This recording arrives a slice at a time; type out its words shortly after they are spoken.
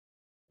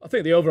I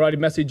think the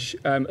overriding message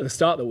at the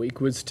start of the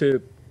week was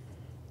to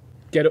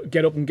get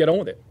up and get on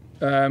with it.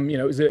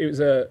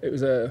 It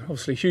was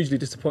obviously hugely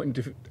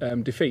disappointing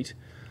defeat,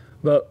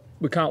 but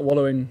we can't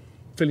wallow in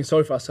feeling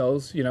sorry for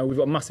ourselves. You know, we've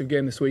got a massive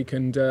game this week,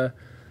 and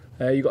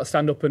you've got to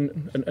stand up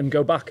and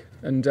go back.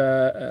 And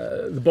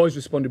the boys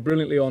responded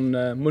brilliantly on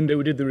Monday.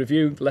 We did the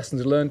review, the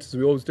lessons learned, as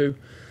we always do.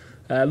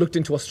 Looked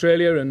into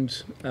Australia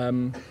and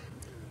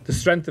the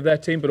strength of their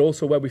team, but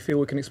also where we feel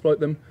we can exploit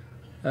them.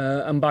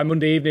 And by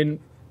Monday evening,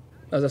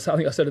 as I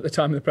think I said at the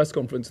time in the press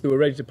conference, they were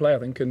ready to play, I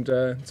think, and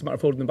it's a matter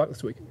of holding them back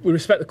this week. We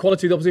respect the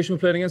quality of the opposition we're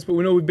playing against, but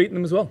we know we've beaten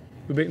them as well.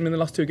 We've beaten them in the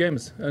last two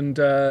games. And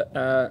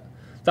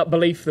that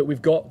belief that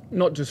we've got,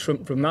 not just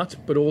from that,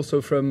 but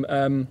also from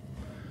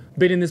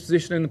being in this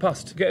position in the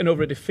past, getting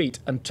over a defeat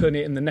and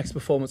turning it in the next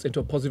performance into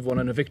a positive one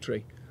and a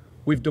victory,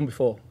 we've done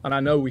before. And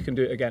I know we can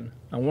do it again.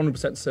 I'm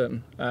 100%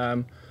 certain.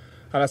 And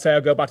I say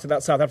I'll go back to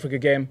that South Africa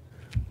game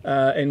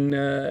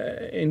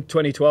in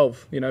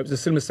 2012. You know, it was a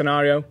similar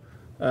scenario.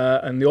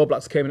 And the All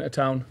Blacks came into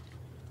town,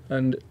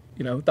 and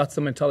you know that's the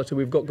mentality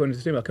we've got going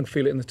into the team. I can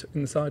feel it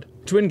in the side.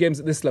 To win games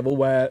at this level,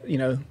 where you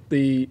know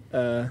the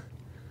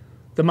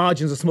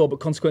margins are small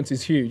but consequence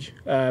is huge,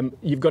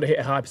 you've got to hit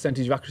a high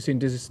percentage of accuracy and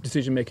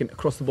decision making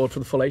across the board for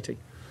the full 80.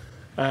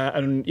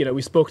 And you know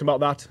we've spoken about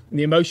that. And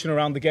the emotion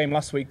around the game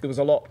last week, there was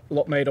a lot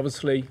made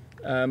obviously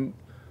of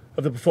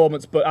the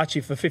performance, but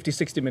actually for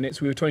 50-60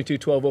 minutes we were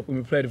 22-12 up and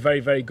we played a very,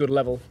 very good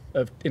level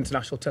of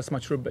international test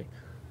match rugby.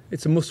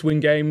 It's a must-win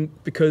game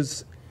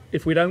because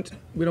if we don't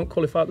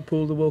qualify at the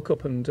pool of the World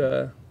Cup, and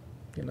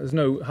there's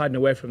no hiding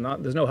away from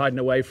that. There's no hiding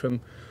away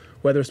from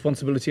where the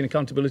responsibility and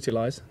accountability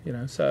lies. You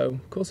know, so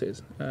of course it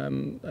is.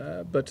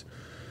 But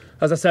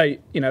as I say,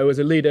 you know, as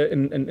a leader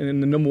in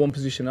the number one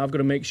position, I've got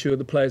to make sure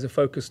the players are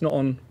focused not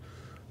on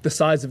the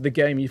size of the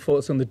game. You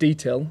focus on the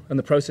detail and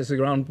the processes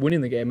around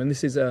winning the game. And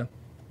this is a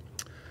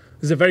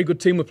very good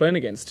team we're playing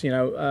against. You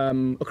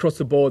know, across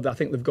the board, I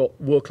think they've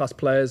got world-class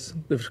players.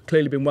 They've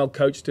clearly been well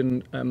coached,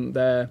 and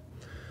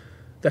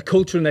their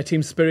culture and their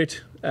team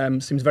spirit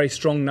seems very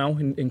strong now,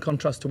 in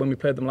contrast to when we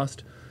played them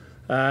last.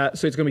 So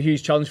it's going to be a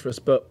huge challenge for us.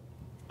 But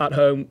at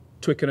home,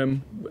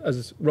 Twickenham,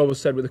 as Rob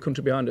said, with the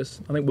country behind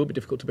us, I think will be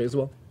difficult to beat as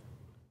well.